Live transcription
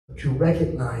to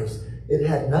recognize it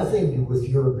had nothing to do with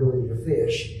your ability to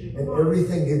fish and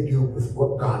everything to do with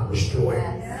what God was doing.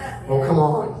 Oh, come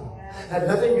on. It had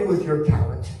nothing to do with your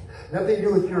talent, nothing to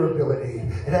do with your ability.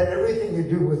 It had everything to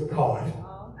do with God.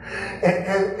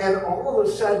 And all of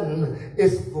a sudden,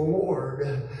 it's the Lord.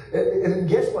 And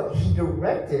guess what? He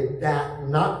directed that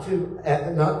not to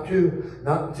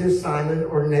Simon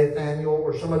or Nathaniel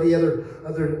or some of the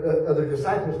other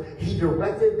disciples. He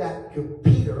directed that to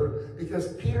Peter,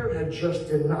 because Peter had just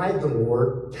denied the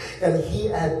Lord, and he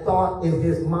had thought in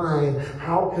his mind,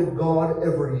 how could God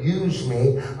ever use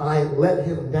me? I let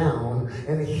him down.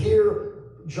 And here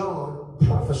John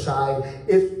prophesied,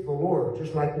 it's the Lord,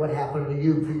 just like what happened to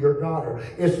you, to your daughter.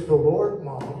 It's the Lord,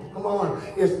 Mom. Come on,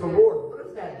 it's the Lord. What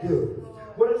does that do?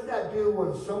 What does that do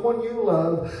when someone you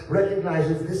love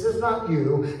recognizes this is not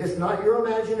you, it's not your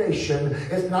imagination,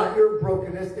 it's not your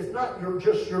brokenness, it's not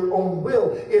just your own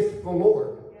will, it's the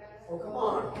Lord. Oh, come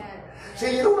on.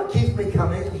 See, you know what keeps me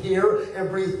coming here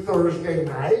every Thursday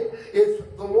night? It's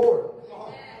the Lord.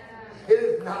 It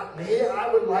is not me.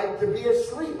 I would like to be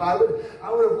asleep. I would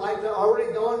have liked to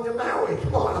already gone to Maui.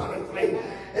 Come on, honestly.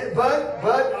 But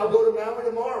I'll go to Maui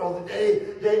tomorrow, the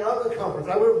day of the conference.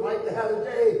 I would have liked to have a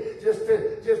day just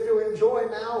to enjoy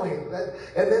Maui,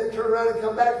 and then turn around and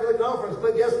come back for the conference.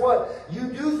 But guess what?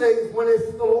 You do things when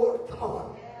it's the Lord. Come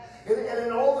on. And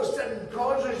it all of a sudden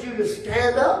causes you to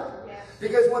stand up.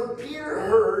 Because when Peter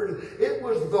heard it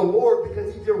was the Lord,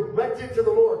 because he directed to the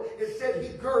Lord, it said he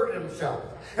girded himself.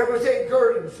 Everyone say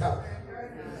gird himself.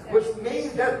 Which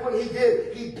means that's what he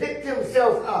did. He picked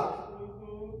himself up.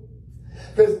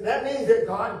 Because that means that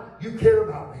God, you care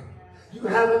about me. You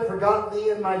haven't forgotten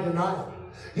me in my denial.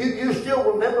 You still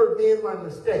remembered me in my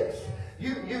mistakes.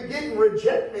 You didn't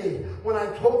reject me when I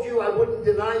told you I wouldn't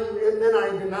deny you, and then I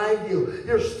denied you.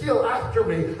 You're still after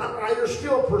me. You're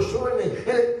still pursuing me.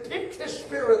 And it picked his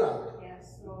spirit up.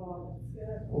 Yes, Lord.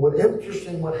 What's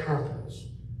interesting, what happens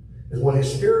is when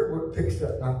his spirit picks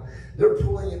up. Now, they're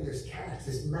pulling in this catch,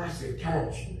 this massive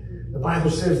catch. The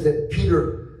Bible says that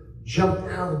Peter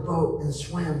jumped out of the boat and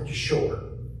swam to shore.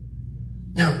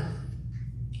 Now,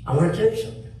 I want to tell you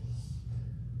something.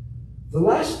 The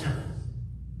last time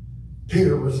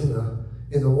Peter was in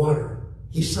the water,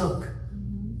 he sunk.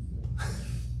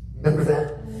 Remember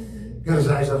that? Got his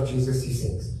eyes off Jesus, he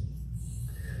sinks.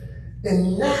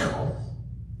 And now,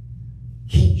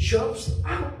 he jumps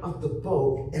out of the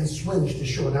boat and swims to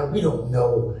shore. Now, we don't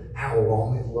know how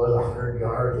long it was, 100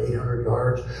 yards, 800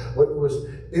 yards.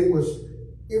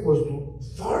 It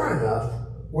was far enough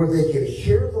where they could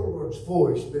hear the Lord's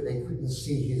voice, but they couldn't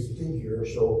see his figure.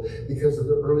 So, because of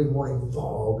the early morning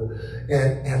fog,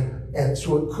 and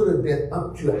so it could have been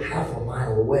up to a half a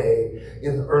mile away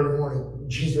in the early morning,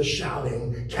 Jesus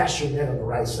shouting, cast your net on the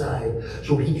right side.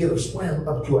 So he could have swam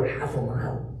up to a half a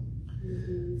mile.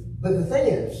 But the thing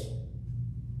is,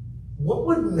 what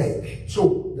would make,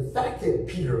 so the fact that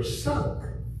Peter sunk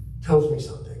tells me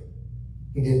something.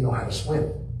 He didn't know how to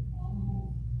swim.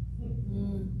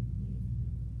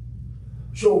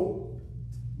 So,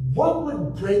 what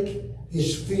would break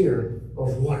his fear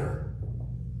of water?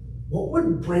 What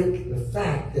would break the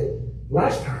fact that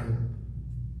last time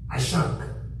I sunk?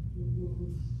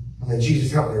 I mean,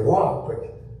 Jesus helped me walk, but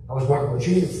I was walking with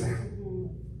Jesus then.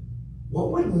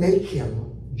 What would make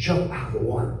him jump out of the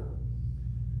water?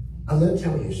 I'm going to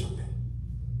tell you something.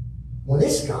 When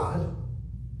it's God,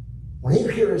 when you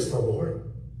hear it's the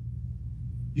Lord,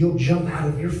 you'll jump out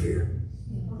of your fear.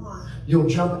 You'll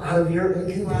jump out of your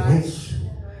inconvenience.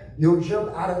 You'll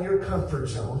jump out of your comfort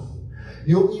zone.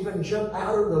 You'll even jump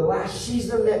out of the last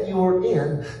season that you were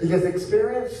in, because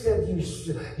experience said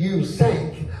you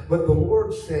sank, but the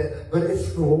Lord said, but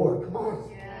it's the Lord. Come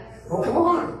on. Oh, come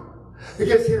on.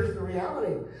 Because here's the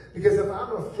reality. Because if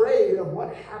I'm afraid of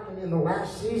what happened in the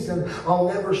last season,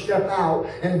 I'll never step out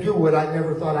and do what I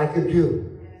never thought I could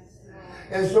do.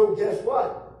 And so guess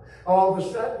what? All of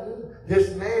a sudden,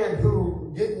 this man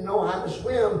who didn't know how to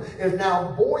swim is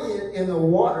now buoyant in the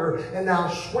water and now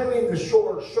swimming the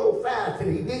shore so fast that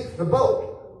he beats the boat.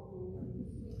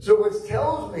 So it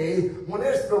tells me when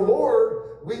it's the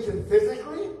Lord, we can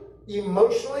physically,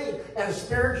 emotionally, and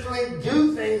spiritually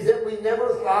do things that we never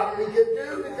thought we could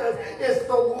do, because it's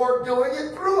the Lord doing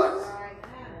it through us.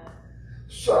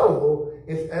 So,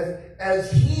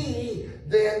 as he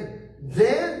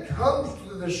then comes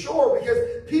to the shore, because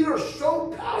Peter's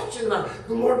so passionate about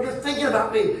the Lord, you're thinking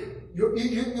about me,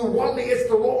 you want me, it's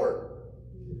the Lord.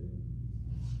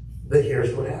 But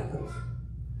here's what happens.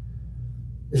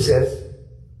 It says,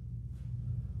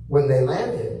 when they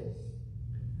landed,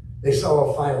 they saw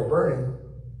a fire burning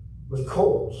with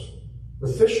coals,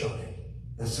 with fish on it,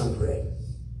 and some bread.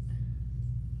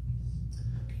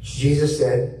 Jesus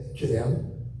said to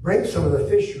them, bring some of the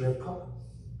fish you have caught.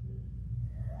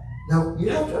 Now, you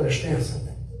have to understand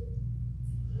something.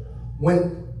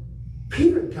 When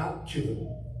Peter got to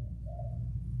the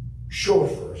shore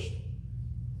first,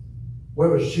 where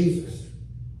was Jesus?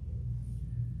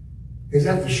 He's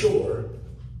at the shore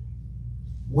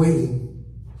waiting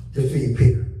to feed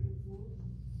Peter.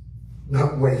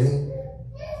 Not waiting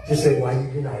to say why you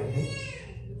denied me.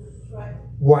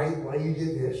 Why you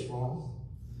did this wrong.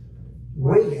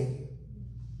 Waiting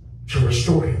to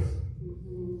restore him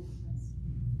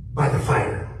by the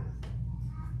fire.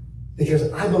 Because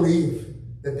I believe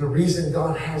that the reason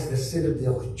God has the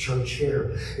Citadel Church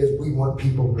here is we want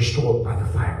people restored by the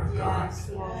fire of God. Yes,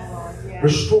 Lord. Yes.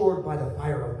 Restored by the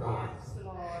fire of God.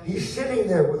 He's sitting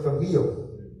there with a meal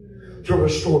to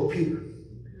restore Peter.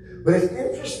 But it's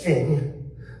interesting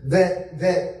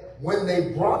that when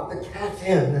they brought the catch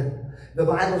in, the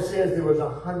Bible says there was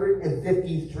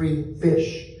 153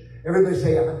 fish. Everybody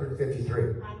say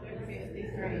 153.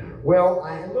 153. Well,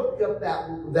 I looked up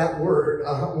that word,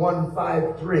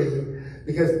 153,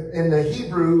 because in the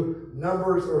Hebrew,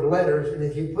 numbers are letters, and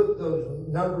if you put those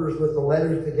numbers with the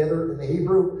letters together in the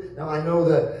Hebrew, now I know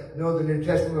the New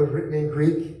Testament was written in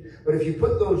Greek, but if you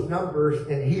put those numbers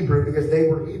in Hebrew, because they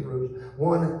were Hebrews,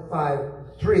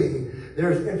 153,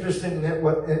 there's interesting that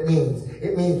what it means.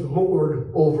 It means Lord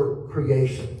over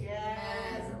creation. Yes.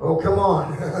 Oh, come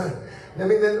on. I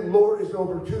mean, then Lord is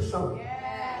over Tucson.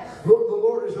 Yes. The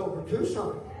Lord is over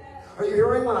Tucson. Are you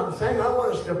hearing what I'm saying? I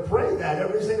want us to pray that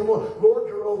every single morning. Lord,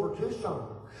 you're over Tucson.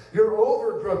 You're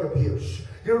over drug abuse.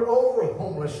 You're over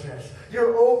homelessness.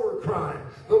 You're over crime.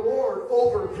 The Lord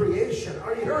over creation.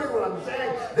 Are you hearing what I'm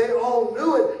saying? They all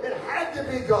knew it. It had to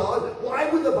be God. Why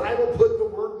would the Bible put the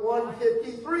word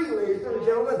 153, ladies and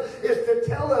gentlemen? Is to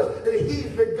tell us that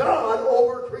He's the God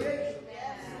over creation.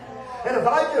 And if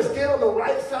I just get on the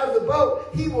right side of the boat,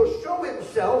 He will show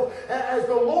Himself as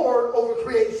the Lord over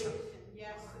creation.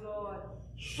 Yes, Lord.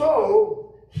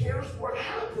 So, here's what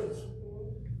happens.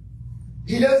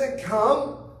 He doesn't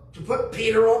come to put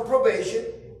Peter on probation.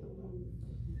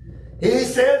 He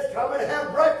says, come and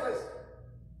have breakfast.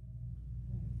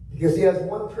 Because He has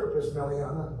one purpose,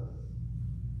 Meliana.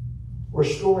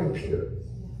 Restoring Peter.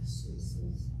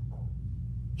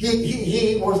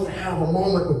 He wants to have a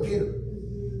moment with Peter.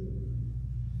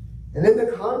 And in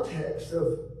the context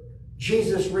of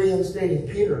Jesus reinstating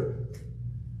Peter,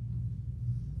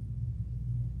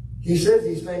 He says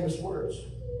these famous words.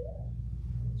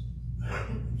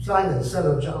 Simon, son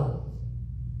of John,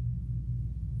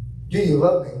 do you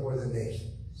love me more than these?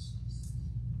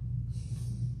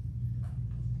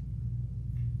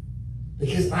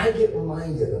 Because I get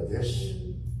reminded of this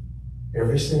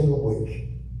every single week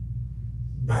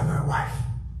by my wife.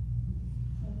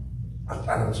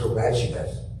 I'm so glad she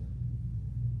does.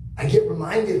 I get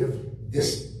reminded of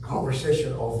this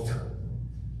conversation all the time.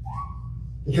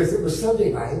 Because it was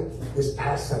Sunday night, this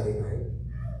past Sunday night,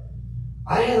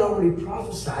 I had already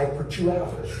prophesied for 2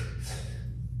 hours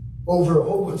over a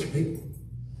whole bunch of people.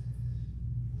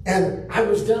 And I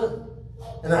was done.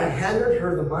 And I handed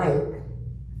her the mic.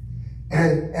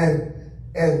 And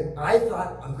I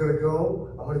thought, I'm going to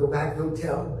go back to the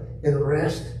hotel and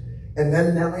rest. And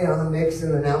then Meliana makes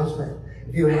an announcement.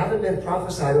 If you haven't been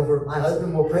prophesied over, my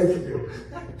husband will pray for you.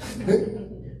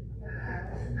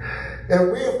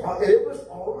 And it was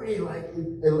already like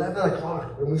 11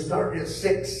 o'clock, and we started at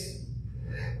 6.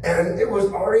 And it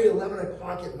was already 11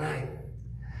 o'clock at night.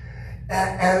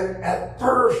 And at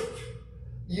first,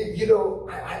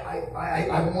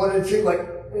 I wanted to, like,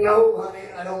 no, honey,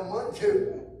 I don't want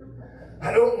to.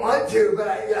 I don't want to, but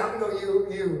I know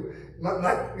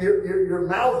your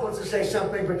mouth wants to say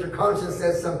something, but your conscience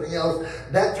says something else.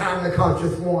 That time the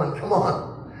conscience won. Come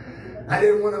on. I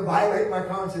didn't want to violate my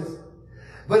conscience.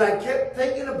 But I kept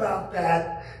thinking about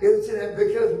that incident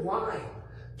because why?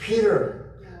 Peter,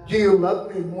 do you love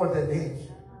me more than these?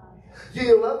 Do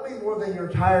you love me more than your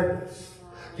tiredness?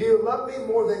 Do you love me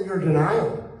more than your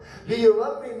denial? Do you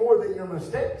love me more than your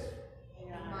mistakes?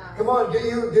 Come on, do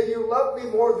you love me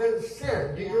more than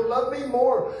sin? Do you love me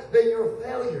more than your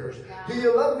failures? Do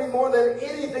you love me more than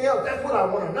anything else? That's what I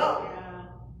want to know.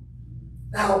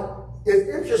 Now, it's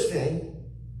interesting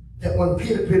that when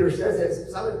Peter says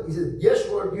that, he says, yes,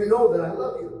 Lord, you know that I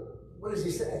love you. What does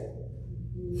he say?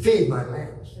 Feed my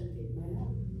lambs.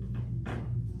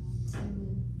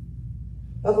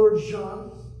 In other words,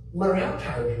 John, no matter how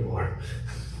tired you are,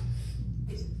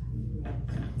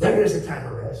 there is a time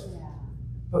of rest.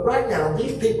 But right now,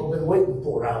 these people have been waiting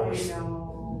 4 hours.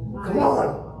 Come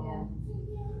on.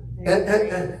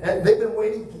 And they've been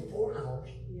waiting for 4 hours.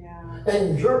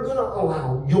 And you're going to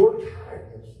allow your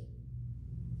tiredness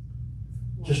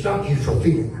to stop you from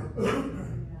feeding them.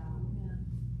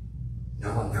 No,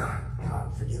 I'm not.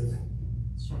 God, forgive me.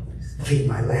 Feed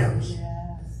my lambs.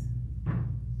 Yes.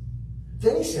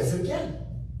 Then he says it again.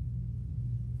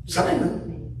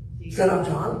 Simon, son of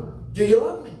John, do you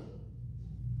love me?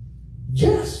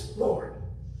 Yes, Lord.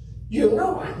 You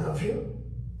know I love you.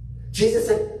 Jesus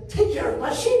said, take care of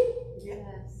my sheep.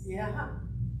 Yes. Yeah.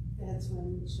 That's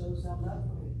when it shows up love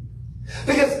for me.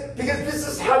 Because this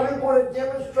is how you're going to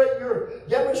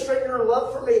demonstrate your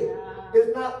love for me.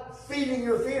 Is not feeding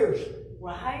your fears.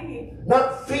 Right.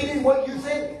 Not feeding what you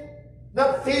think.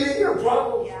 Not feeding your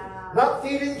problems. Yeah. Not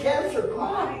feeding cancer. Come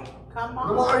on. Right. Come on.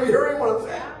 Come on, are you hearing what I'm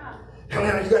saying? Yeah. Come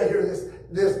on, you got to hear this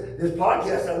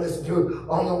podcast I listened to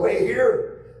on the way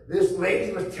here. This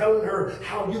lady was telling her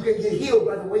how you can get healed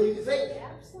by the way you think.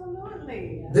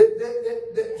 Absolutely.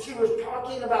 She was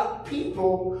talking about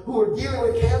people who were dealing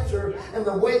with cancer and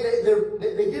the way they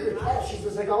did a test. She's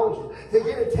a psychologist. They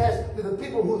did a test to the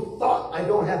people who thought I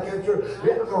don't have cancer,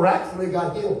 they miraculously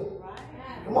got healed. Right.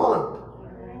 Come on.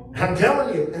 I'm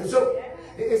telling you. And so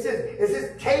it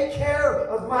says, take care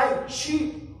of my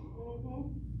sheep.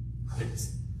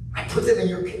 I put them in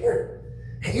your care.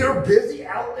 And you're busy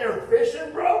out there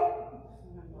fishing, bro?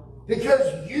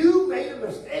 Because you made a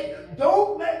mistake.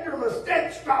 Don't let your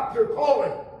mistake stop your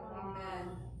calling.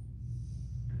 Amen.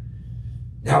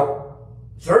 Now,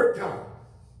 third time,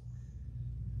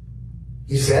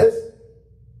 he says,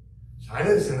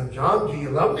 Simon, son of John, do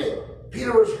you love me?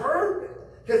 Peter was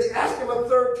hurt because he asked him a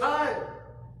third time.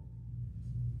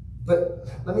 But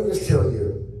let me just tell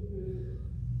you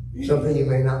something you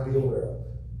may not be aware of.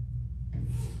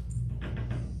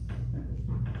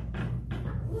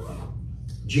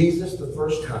 Jesus, the the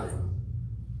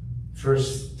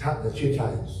two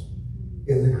times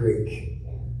in the Greek,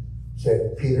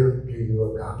 said, Peter, do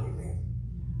you agape me?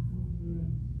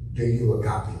 Do you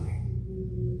agape me?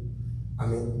 I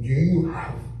mean, do you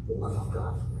have the love of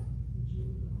God for me?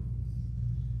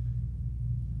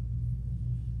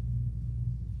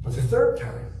 But the third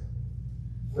time,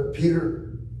 but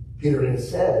Peter had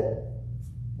said,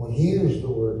 when he used the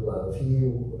word love, he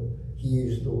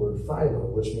used the word philo,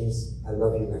 which means I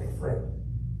love you like a friend.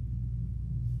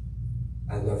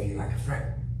 I love you like a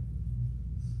friend.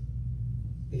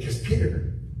 Because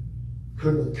Peter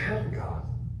couldn't tell God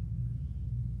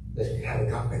that he had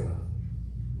agape love.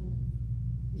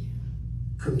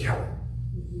 Couldn't tell him.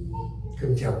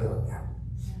 Couldn't tell God that.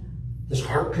 His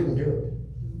heart couldn't do it.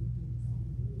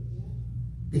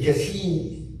 Because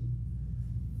he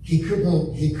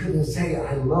couldn't say,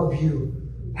 I love you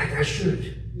like I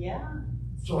should. Yeah.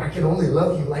 So I can only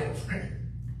love you like a friend.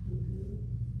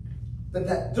 But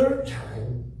that third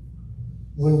time,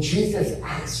 when Jesus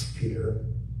asked Peter,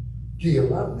 do you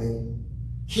love me?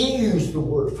 He used the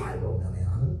word philo,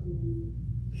 Meliana,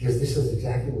 because this is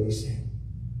exactly what he's saying.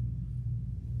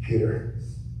 Peter,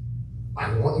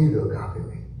 I want you to agape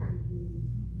me,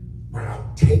 but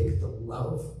I'll take the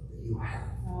love that you have.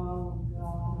 Oh,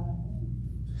 God.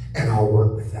 And I'll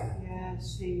work with that.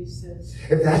 Yes, Jesus.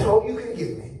 If that's all you can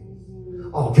give me,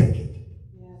 I'll take it.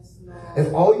 Yes, Lord.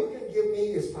 If all you can give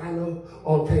me is philo,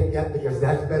 I'll take that because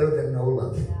that's better than no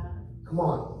love. Yeah. Come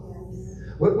on.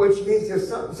 Yes. Which means that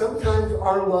sometimes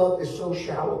our love is so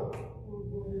shallow.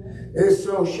 It is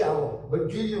so shallow. But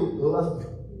do you love me?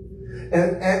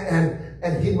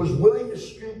 And he was willing to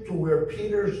stoop to where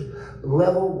Peter's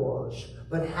level was.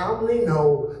 But how many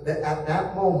know that at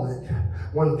that moment,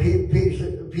 when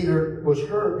Peter was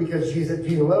hurt because he said, do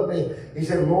you love me? He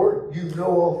said, Lord, you know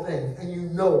all things, and you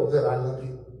know that I love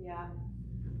you. Yeah.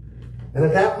 And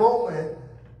at that moment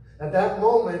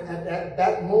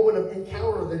of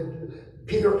encounter that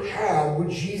Peter had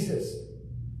with Jesus,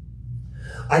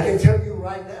 I can tell you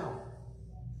right now,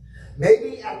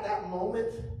 maybe at that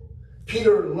moment,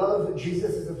 Peter loved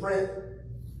Jesus as a friend,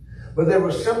 but there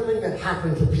was something that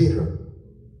happened to Peter.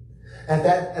 At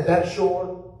that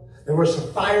shore, there was a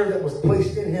fire that was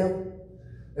placed in him.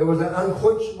 There was an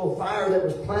unquenchable fire that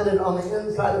was planted on the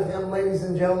inside of him, ladies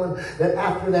and gentlemen, that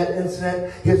after that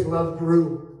incident, his love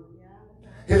grew.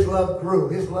 His love grew.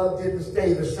 His love didn't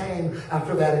stay the same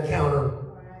after that encounter.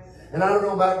 And I don't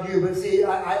know about you, but see,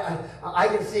 I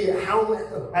can see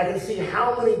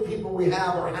how many people we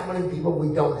have or how many people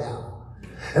we don't have.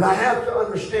 And I have to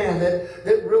understand that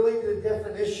really the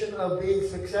definition of being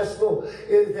successful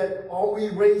is that are we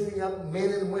raising up men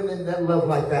and women that love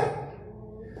like that?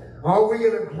 Are we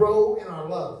going to grow in our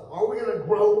love? Are we going to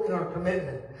grow in our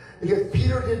commitment? Because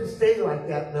Peter didn't stay like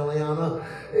that, Meliana,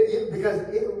 because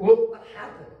look what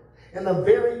happened. In the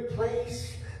very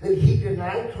place that he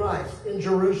denied Christ in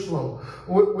Jerusalem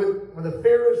with the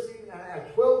Pharisees, a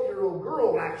 12-year-old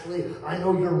girl, actually, I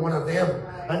know you're one of them.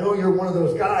 I know you're one of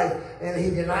those guys. And he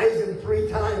denies him 3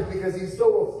 times because he's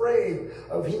so afraid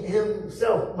of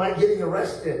himself might getting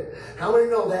arrested. How many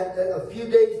know that a few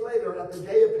days later, at the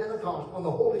day of Pentecost, when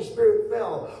the Holy Spirit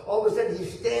fell, all of a sudden he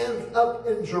stands up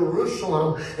in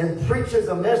Jerusalem and preaches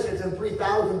a message and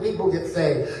 3,000 people get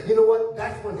saved. You know what?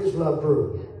 That's when his love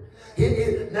grew.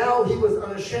 Now he was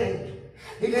unashamed.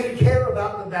 He didn't care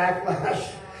about the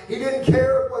backlash. He didn't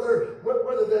care whether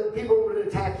the people would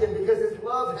attack him, because his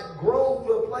love had grown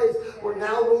to a place where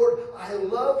now, Lord, I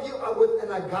love you with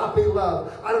an agape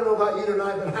love. I don't know about you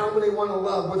tonight, but how many want to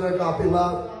love with an agape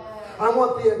love? I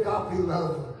want the agape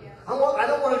love. I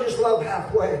don't want to just love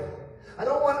halfway. I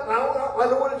don't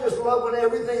want to just love when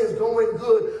everything is going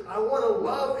good. I want to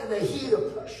love in the heat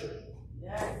of pressure.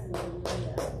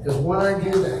 Because when I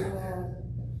do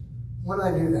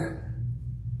that,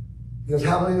 because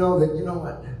how many know that, you know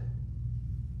what?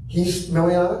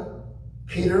 Miliana,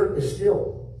 Peter is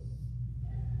still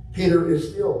feeding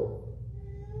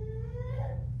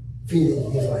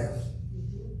his lambs.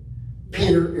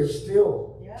 Peter is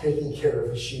still taking care of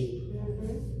his sheep.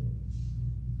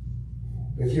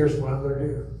 But here's what I'm going to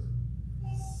do.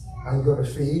 I'm going to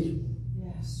feed,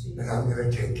 and I'm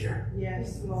going to take care.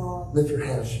 Yes, Lord. Lift your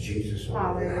hands to Jesus.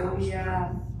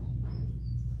 Hallelujah.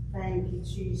 Thank you,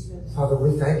 Jesus. Father,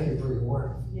 we thank you for your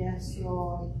word. Yes,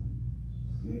 Lord.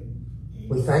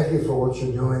 We thank you for what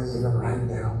you're doing even right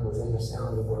now within the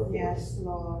sound of our voice. Yes,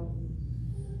 Lord.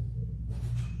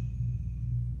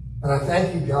 And I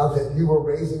thank you, God, that you are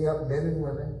raising up men and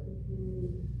women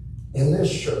in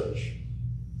this church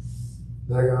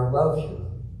that are going to love you,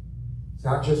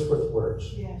 not just with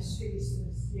words, yes,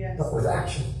 Jesus. Yes, but with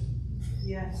action.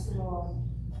 Yes, Lord.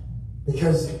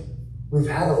 Because we've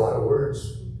had a lot of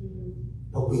words,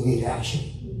 but we need action.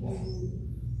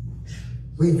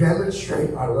 We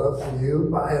demonstrate our love for you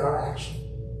by our action.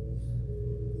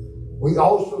 We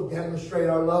also demonstrate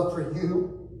our love for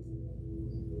you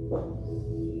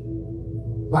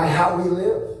by how we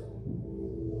live.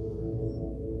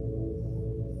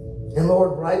 And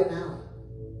Lord, right now,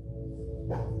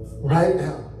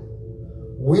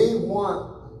 we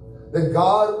want the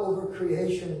God over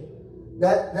creation,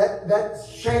 that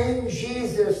same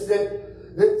Jesus that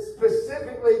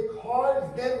specifically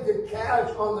caused them to catch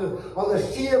on the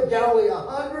Sea of Galilee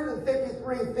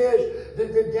 153 fish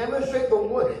to demonstrate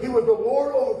he was the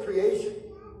Lord over creation.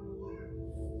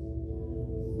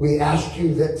 We ask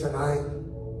you that tonight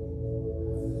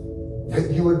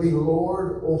that you would be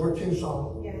Lord over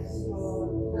Tucson. Yes,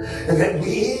 Lord. And that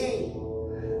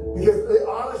because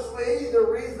honestly, the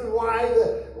reason why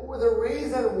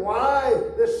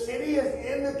the city is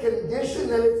in the condition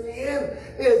that it's in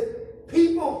is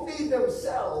people feed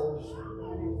themselves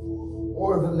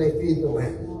more than they feed the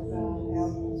land.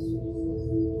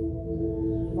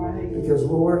 Because,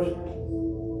 Lord,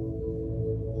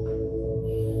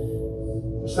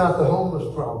 it's not the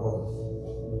homeless problem.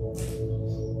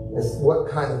 It's the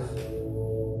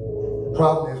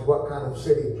problem is what kind of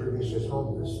city produces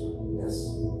homelessness.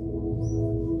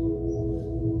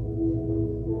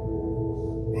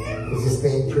 Is this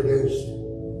being produced?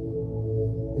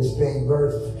 Is being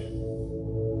birthed?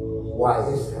 Why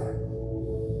is that?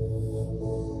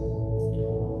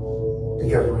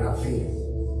 Because we're not feeding.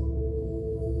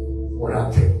 We're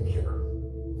not taking care.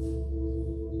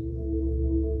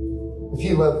 If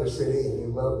you love the city and you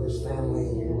love this family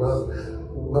and you love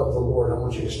the Lord, I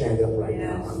want you to stand up right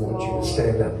now. I want you to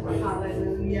stand up right now.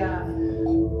 Hallelujah.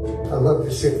 I love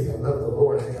the city. I love the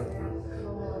Lord. I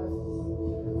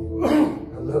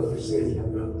love the city. I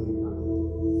love the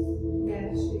Lord.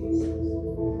 Yes,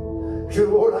 Jesus. Dear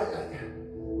Lord,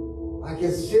 I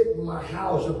can sit in my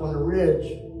house up on a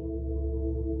ridge,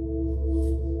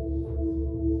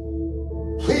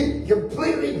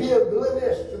 completely be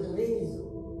oblivious to the needs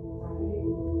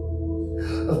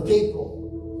of people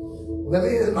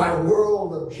living in my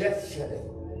world of jet setting.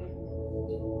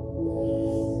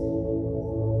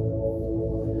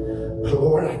 But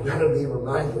Lord, I've got to be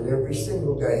reminded every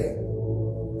single day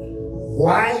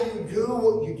why you do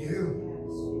what you do.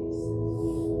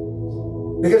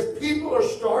 Because people are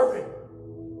starving.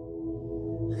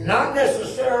 Not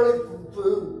necessarily from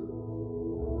food,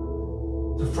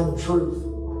 but from truth.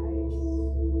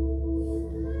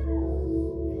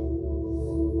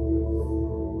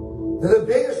 The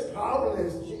biggest problem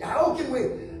is how can we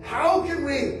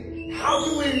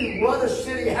run a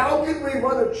city? How can we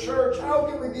run a church? How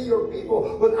can we be your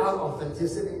people without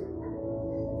authenticity?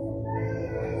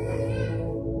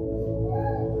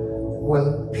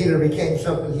 When Peter became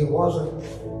something he wasn't,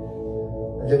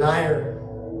 denier,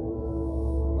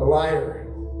 a liar.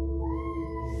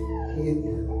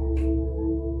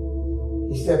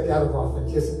 He stepped out of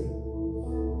authenticity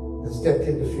and stepped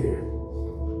into fear.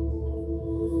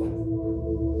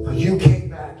 But you came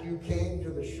back. You came to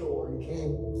the shore. You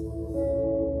came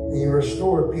and you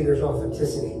restored Peter's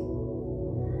authenticity.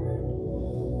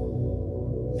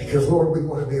 Because, Lord, we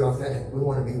want to be authentic. We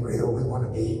want to be real. We want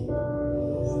to be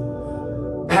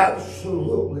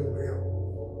absolutely real.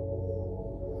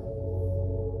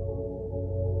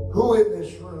 Who in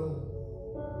this room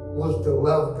wants to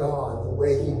love God the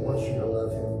way He wants you to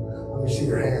love Him? Let me see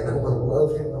your hand. I want to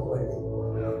love Him the way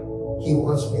He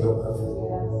wants me to love Him.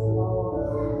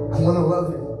 I want to love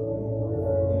Him.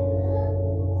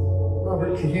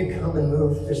 Robert, could you come and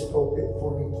move this pulpit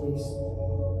for me, please?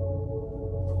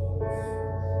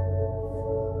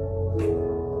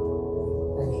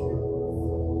 Thank you.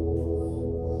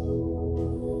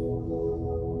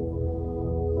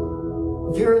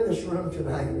 If you're in this room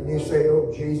tonight and you say,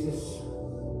 oh, Jesus,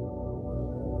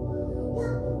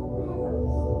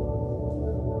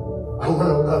 I want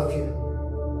to love you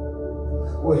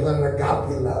with an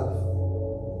agape love.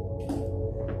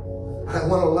 I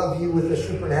want to love you with a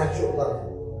supernatural love.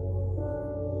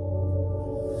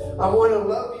 I want to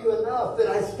love you enough that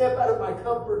I step out of my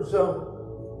comfort zone.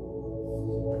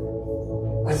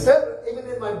 I said, even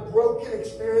in my broken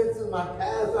experience in my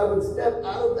past, I would step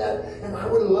out of that and I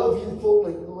would love you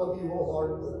fully and love you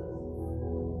wholeheartedly.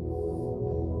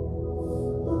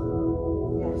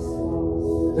 Yes.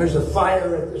 There's a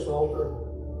fire at this altar.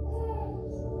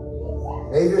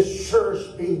 May this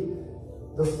church be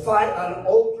the fire, an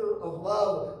altar of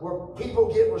love where people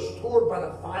get restored by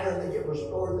the fire. They get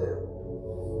restored there.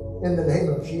 In the name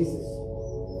of Jesus.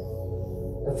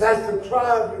 If that's the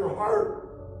cry of your heart,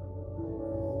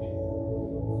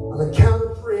 on the count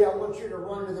of 3, I want you to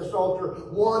run to this altar.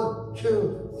 1,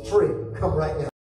 2, 3. Come right now.